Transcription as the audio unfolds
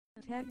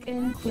Tech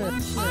and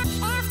clips.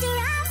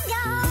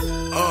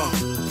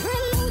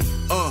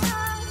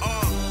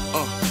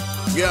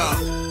 Yeah.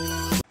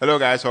 Hello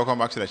guys, welcome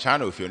back to the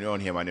channel. If you're new on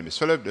here, my name is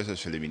Philip. This is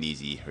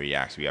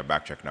Philiminizzyvlogs. We are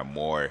back checking out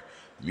more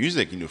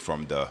music,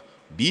 from the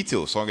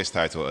Beatles. Song is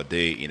titled "A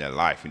Day in a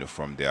Life,"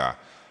 from their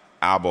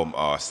album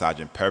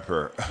Sgt.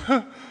 Pepper.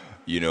 I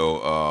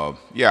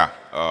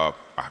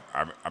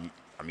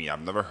mean,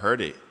 I've never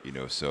heard it,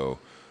 so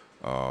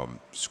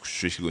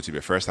strictly going to be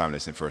a first time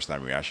listen, first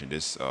time reaction.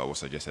 This was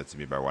suggested to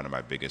me by one of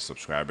my biggest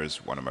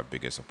subscribers, one of my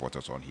biggest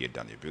supporters on here,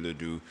 Daniel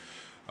Biladu.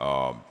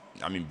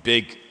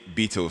 Big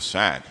Beatles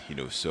fan,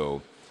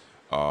 so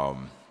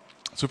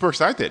super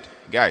excited.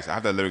 Guys, I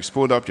have the lyrics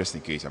pulled up just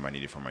in case I might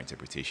need it for my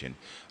interpretation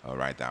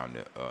right down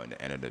in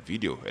the end of the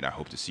video, and I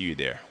hope to see you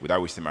there.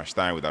 Without wasting much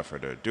time, without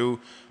further ado,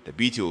 the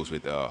Beatles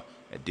with A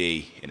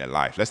Day in a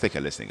Life. Let's take a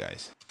listen,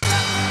 guys.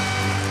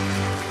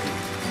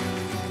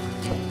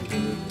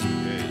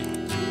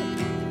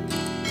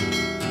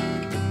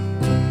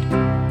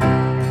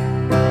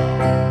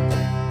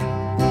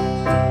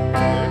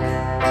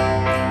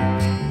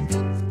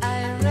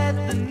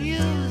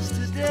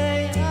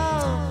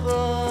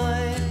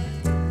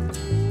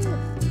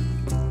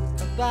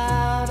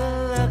 About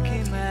a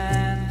lucky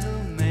man who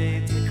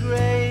made the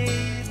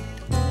grade,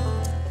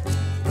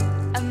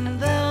 and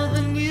though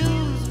the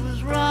news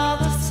was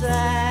rather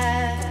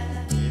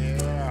sad,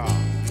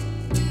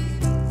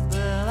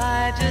 well,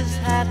 I just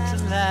had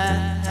to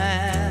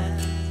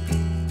laugh.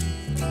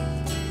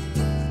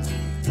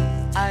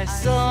 I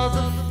saw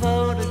the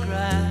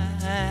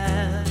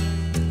photograph.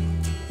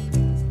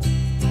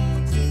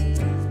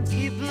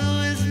 He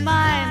blew his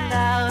mind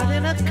out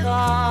in a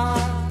car.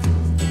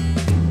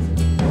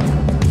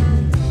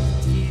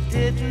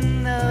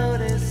 Didn't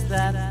notice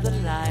that the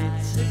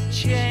lights had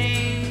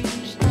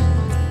changed.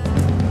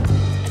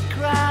 A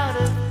crowd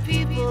of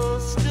people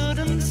stood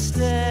and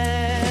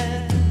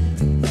stared.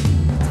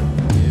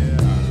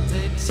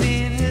 They'd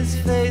seen his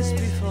face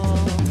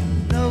before.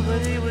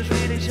 Nobody was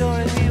really sure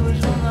if he was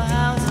from the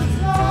House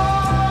of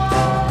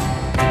Lords.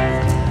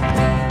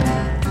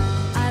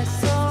 I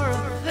saw a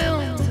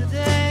film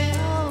today,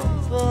 oh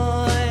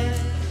boy.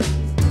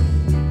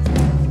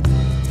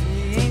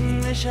 The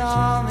English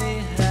army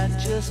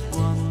just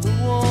won the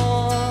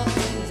war.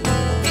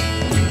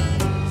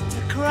 A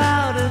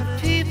crowd of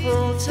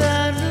people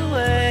turned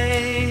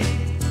away,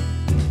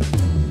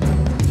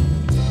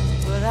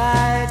 but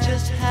I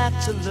just had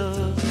to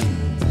look,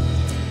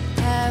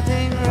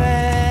 having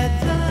read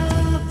the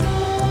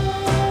book.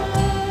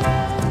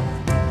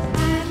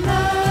 I'd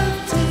love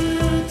to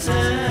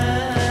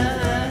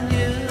turn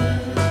you on.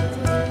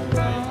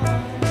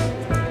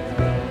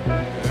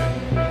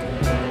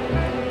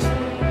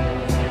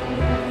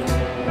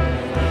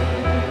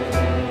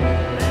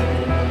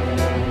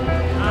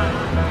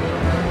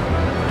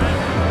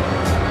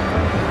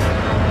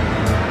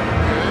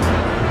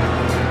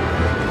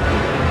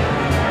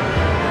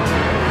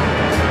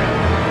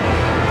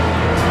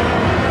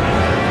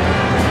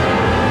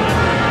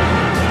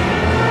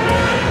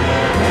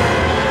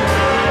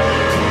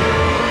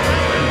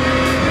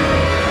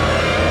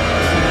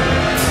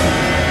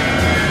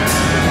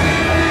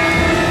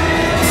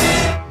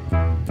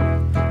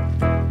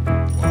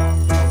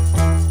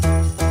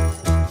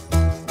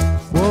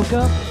 Woke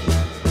up,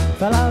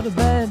 fell out of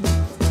bed,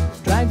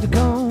 dragged a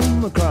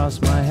comb across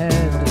my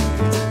head.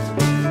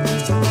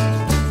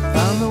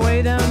 Found the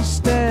way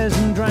downstairs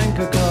and drank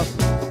a cup.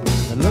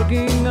 And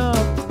looking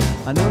up,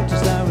 I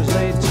noticed I was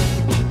late.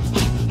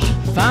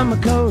 Found my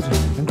coat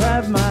and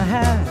grabbed my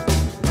hat.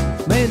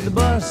 Made the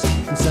bus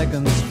in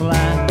seconds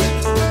flat.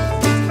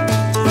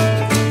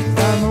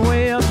 Found my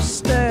way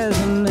upstairs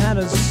and had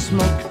a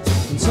smoke.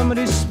 And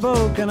somebody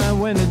spoke and I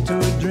went into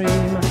a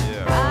dream.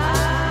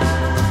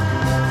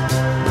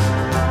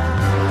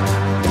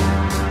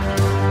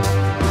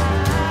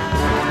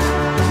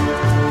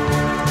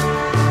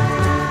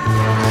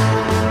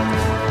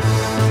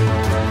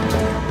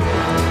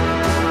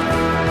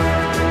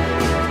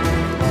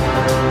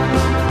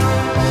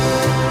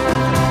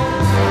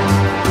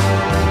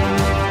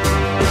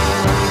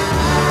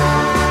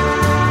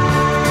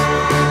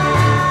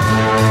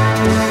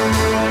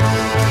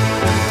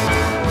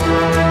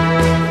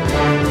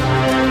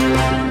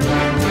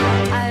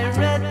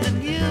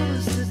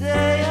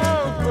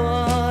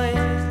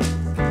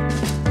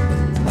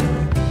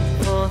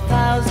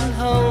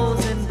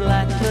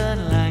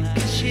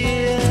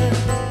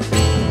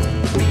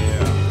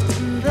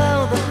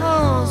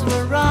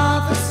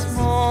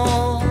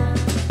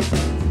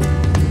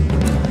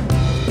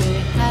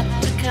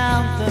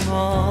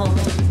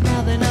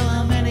 Now they know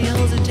how many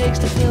holes it takes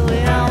to fill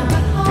the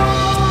outlet hole.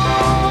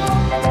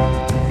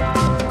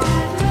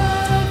 I'd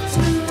love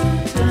to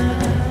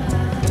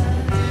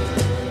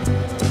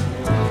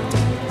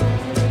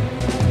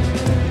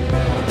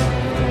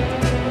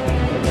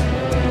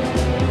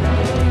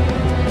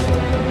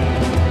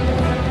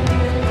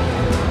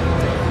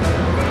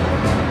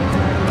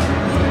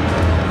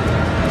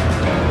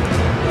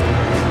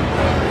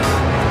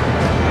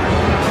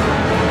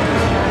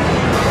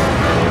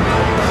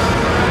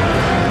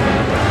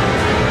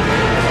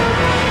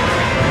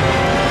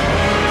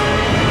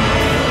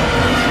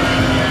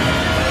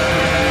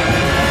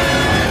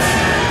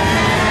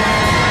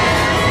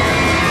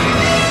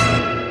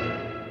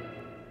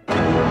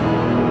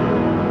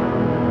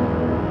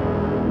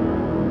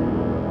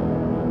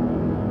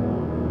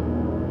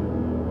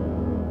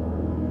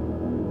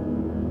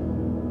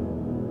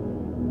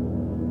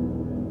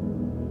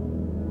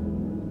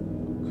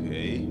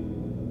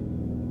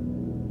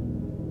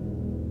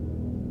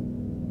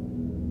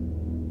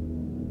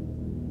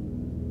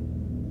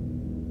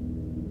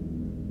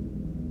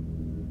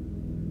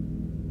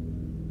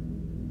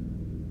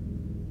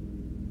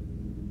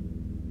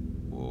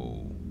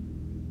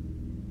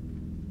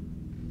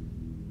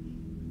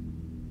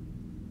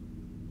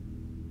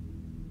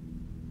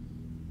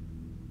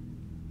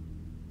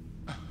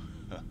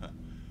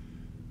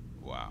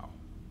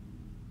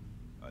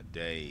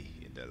Day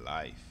in the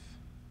life.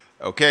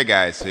 Okay,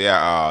 guys. So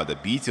yeah, the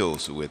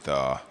Beatles with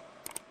a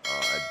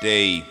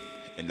day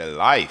in the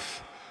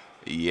life.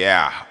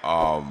 Yeah.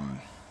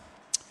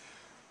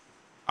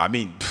 I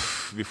mean,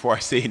 before I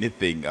say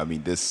anything, I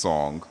mean this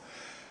song,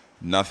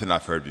 nothing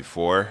I've heard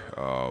before.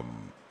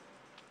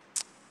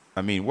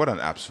 I mean, what an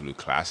absolute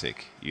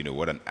classic. You know,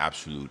 what an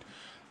absolute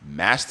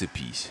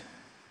masterpiece.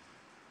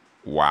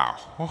 Wow.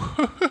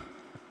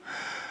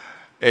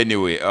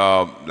 Anyway,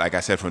 like I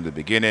said from the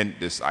beginning,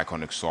 this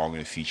iconic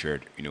song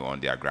featured,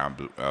 on their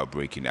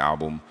groundbreaking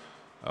album,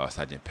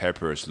 Sgt.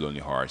 Pepper's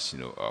Lonely Hearts,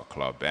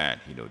 Club Band.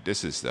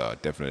 This is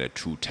definitely a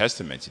true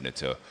testament,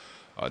 to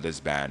this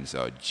band's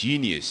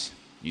genius,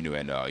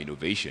 and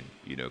innovation.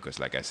 Because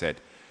like I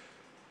said,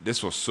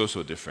 this was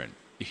so different.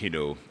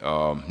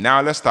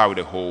 Now let's start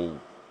with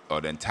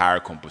the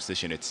entire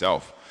composition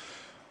itself.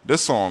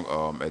 This song,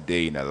 "A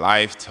Day in a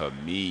Life," to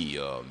me.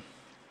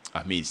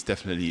 I mean, it's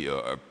definitely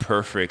a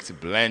perfect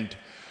blend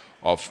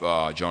of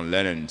John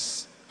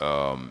Lennon's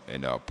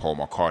and Paul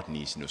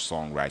McCartney's,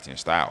 songwriting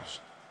styles.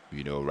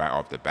 Right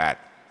off the bat.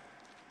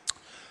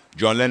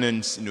 John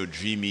Lennon's,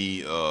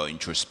 dreamy,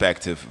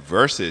 introspective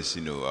verses.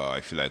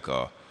 I feel like,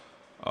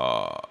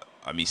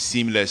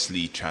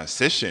 seamlessly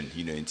transition,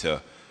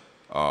 into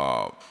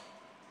Paul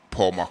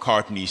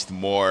McCartney's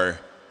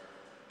more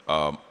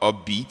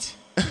upbeat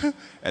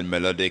and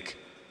melodic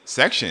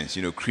sections.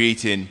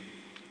 Creating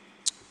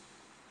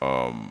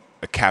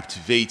a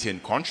captivating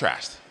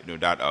contrast,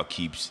 that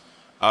keeps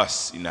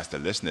us, as the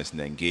listeners,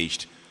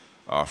 engaged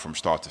from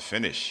start to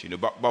finish.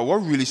 But what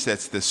really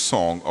sets this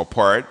song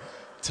apart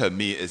to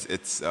me is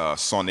its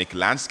sonic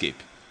landscape.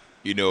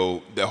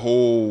 The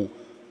whole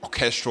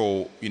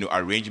orchestral,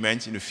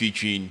 arrangement,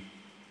 featuring,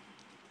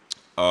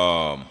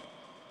 I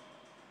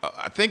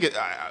think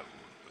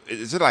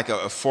is it like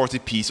a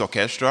 40-piece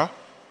orchestra?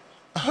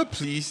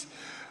 Please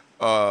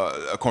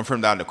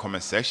confirm that in the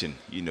comment section.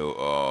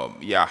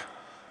 Yeah.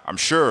 I'm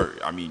sure,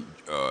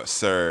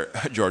 Sir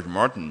George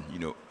Martin,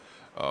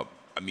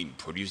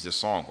 produced the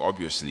song,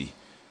 obviously.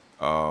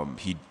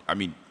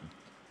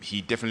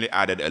 He definitely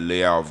added a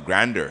layer of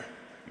grandeur,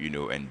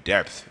 and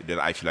depth that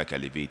I feel like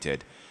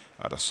elevated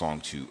the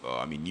song to,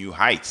 new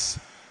heights.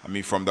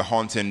 From the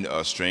haunting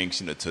strings,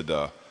 to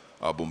the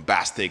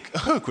bombastic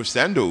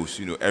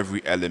crescendos,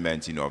 every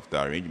element, of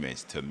the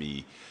arrangements to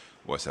me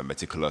was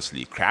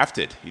meticulously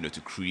crafted,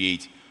 to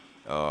create,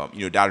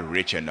 that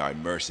rich and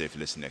immersive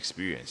listening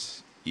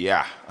experience.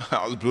 Yeah,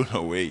 I was blown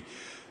away.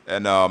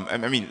 And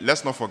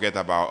let's not forget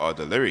about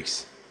the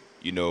lyrics.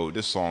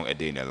 This song, "A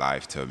Day in a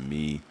Life," to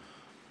me,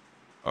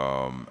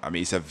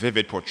 it's a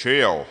vivid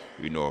portrayal,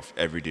 of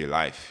everyday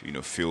life,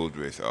 filled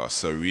with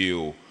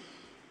surreal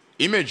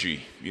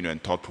imagery,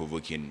 and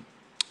thought-provoking,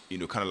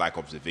 kind of like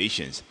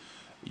observations.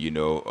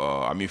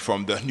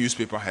 From the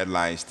newspaper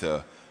headlines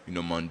to,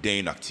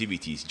 mundane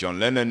activities. John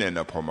Lennon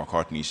and Paul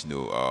McCartney's,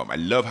 I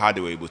love how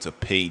they were able to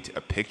paint a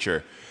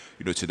picture,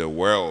 to the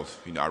world,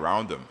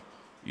 around them,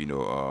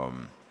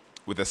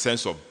 with a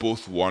sense of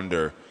both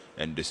wonder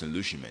and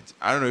disillusionment.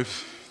 I don't know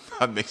if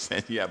that makes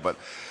sense, yeah, but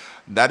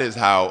that is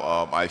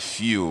how I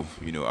feel,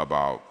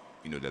 about,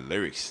 the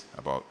lyrics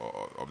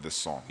of this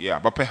song. Yeah,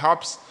 but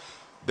perhaps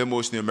the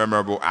most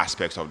memorable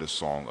aspects of the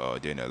song,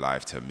 "Day in a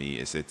Life," to me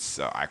is its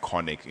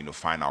iconic,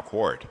 final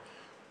chord.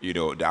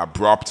 The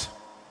abrupt,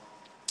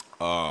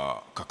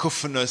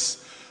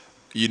 cacophonous,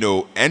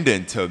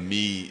 ending to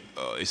me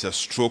is a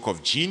stroke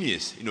of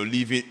genius.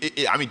 Leaving it,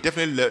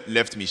 definitely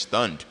left me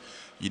stunned.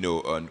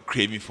 And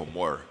craving for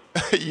more.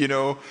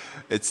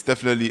 It's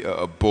definitely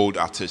a bold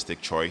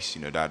artistic choice.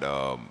 That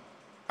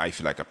I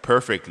feel like it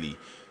perfectly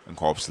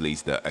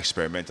encapsulates the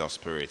experimental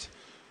spirit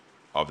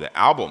of the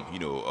album.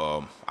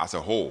 As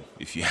a whole,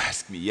 if you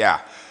ask me. Yeah,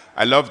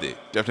 I loved it.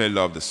 Definitely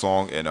loved the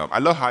song, and I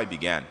love how it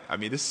began.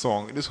 This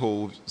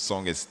whole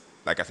song is,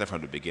 like I said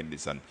from the beginning,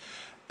 it's an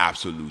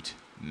absolute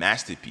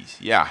masterpiece.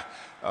 Yeah.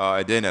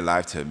 "A Day in a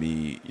Life" to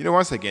me,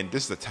 once again,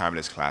 this is a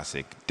timeless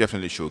classic.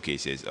 Definitely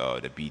showcases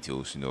the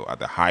Beatles, at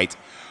the height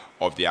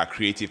of their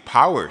creative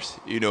powers.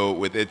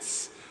 With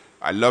its,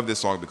 I love this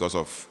song because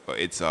of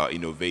its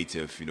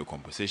innovative,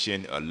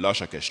 composition,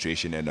 lush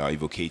orchestration, and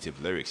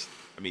evocative lyrics.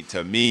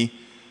 To me,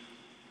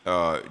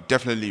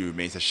 definitely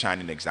remains a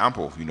shining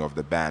example, of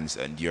the band's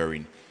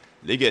enduring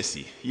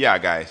legacy. Yeah,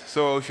 guys.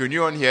 So if you're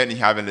new on here and you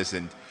haven't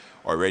listened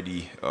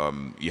already,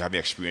 you haven't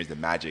experienced the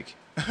magic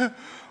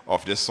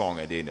of this song,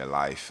 "A Day in a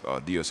Life,"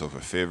 do yourself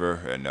a favor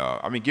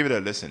and give it a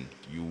listen.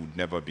 You would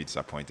never be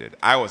disappointed.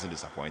 I wasn't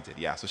disappointed.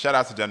 Yeah. So shout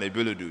out to Dana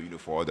Biludu,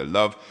 for all the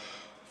love,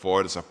 for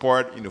all the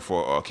support,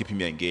 for keeping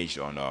me engaged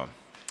on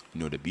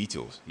the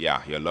Beatles.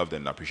 Yeah, you're loved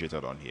and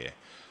appreciated on here.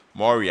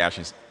 More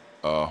reactions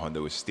on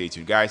the way. Stay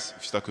tuned, guys.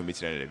 If you stuck with me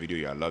today in the video,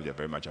 you're loved. You're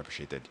very much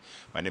appreciated.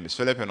 My name is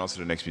Philip, and also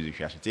the next music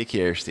reaction. Take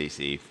care. Stay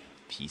safe.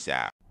 Peace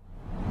out.